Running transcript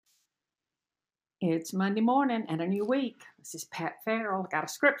It's Monday morning and a new week. This is Pat Farrell. Got a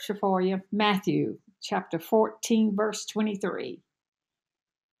scripture for you. Matthew chapter 14, verse 23.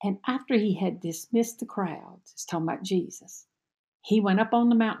 And after he had dismissed the crowds, it's talking about Jesus, he went up on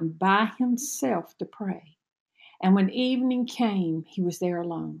the mountain by himself to pray. And when evening came, he was there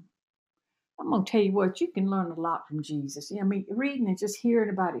alone. I'm going to tell you what, you can learn a lot from Jesus. I mean, reading and just hearing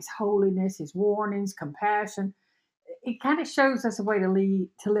about his holiness, his warnings, compassion, it kind of shows us a way to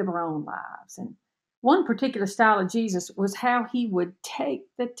live our own lives. And one particular style of Jesus was how he would take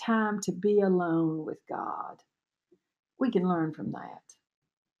the time to be alone with God. We can learn from that.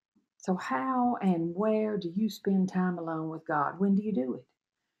 So how and where do you spend time alone with God? When do you do it?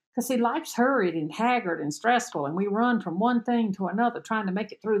 Because see, life's hurried and haggard and stressful, and we run from one thing to another trying to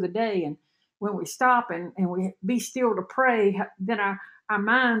make it through the day. And when we stop and we be still to pray, then our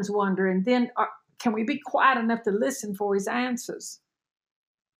minds wander, and then can we be quiet enough to listen for his answers?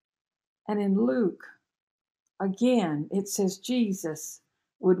 And in Luke, again, it says Jesus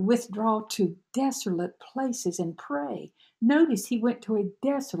would withdraw to desolate places and pray. Notice he went to a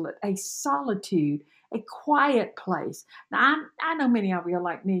desolate, a solitude, a quiet place. Now, I know many of you are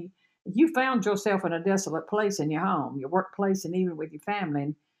like me. You found yourself in a desolate place in your home, your workplace, and even with your family.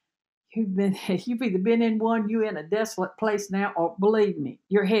 And you've either been in one, you're in a desolate place now, or believe me,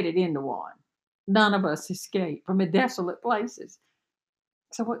 you're headed into one. None of us escape from the desolate places.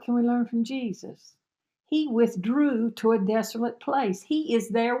 So what can we learn from Jesus? He withdrew to a desolate place. He is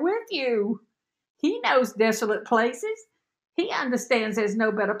there with you. He knows desolate places. He understands there's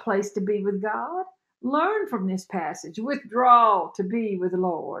no better place to be with God. Learn from this passage. Withdraw to be with the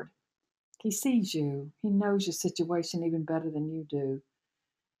Lord. He sees you. He knows your situation even better than you do.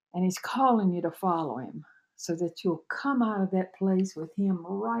 And he's calling you to follow him so that you'll come out of that place with him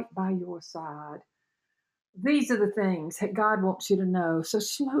right by your side. These are the things that God wants you to know. So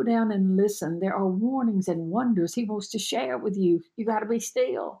slow down and listen. There are warnings and wonders he wants to share with you. You got to be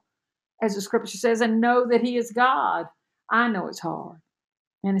still, as the scripture says, and know that he is God. I know it's hard,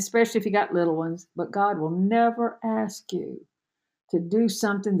 and especially if you got little ones, but God will never ask you to do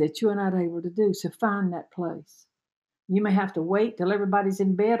something that you're not able to do. So find that place. You may have to wait till everybody's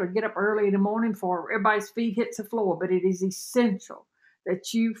in bed or get up early in the morning before everybody's feet hits the floor, but it is essential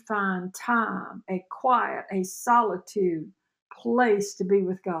that you find time, a quiet, a solitude place to be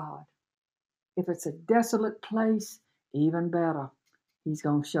with God. If it's a desolate place, even better. He's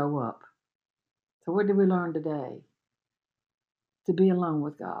going to show up. So what did we learn today? To be alone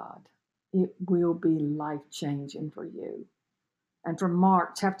with God. It will be life-changing for you. And from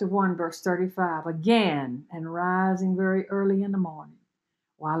Mark chapter 1, verse 35, again, and rising very early in the morning,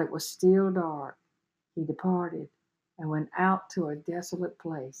 while it was still dark, he departed and went out to a desolate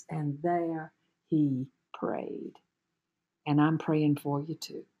place, and there he prayed. And I'm praying for you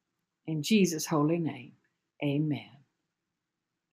too. In Jesus' holy name, amen.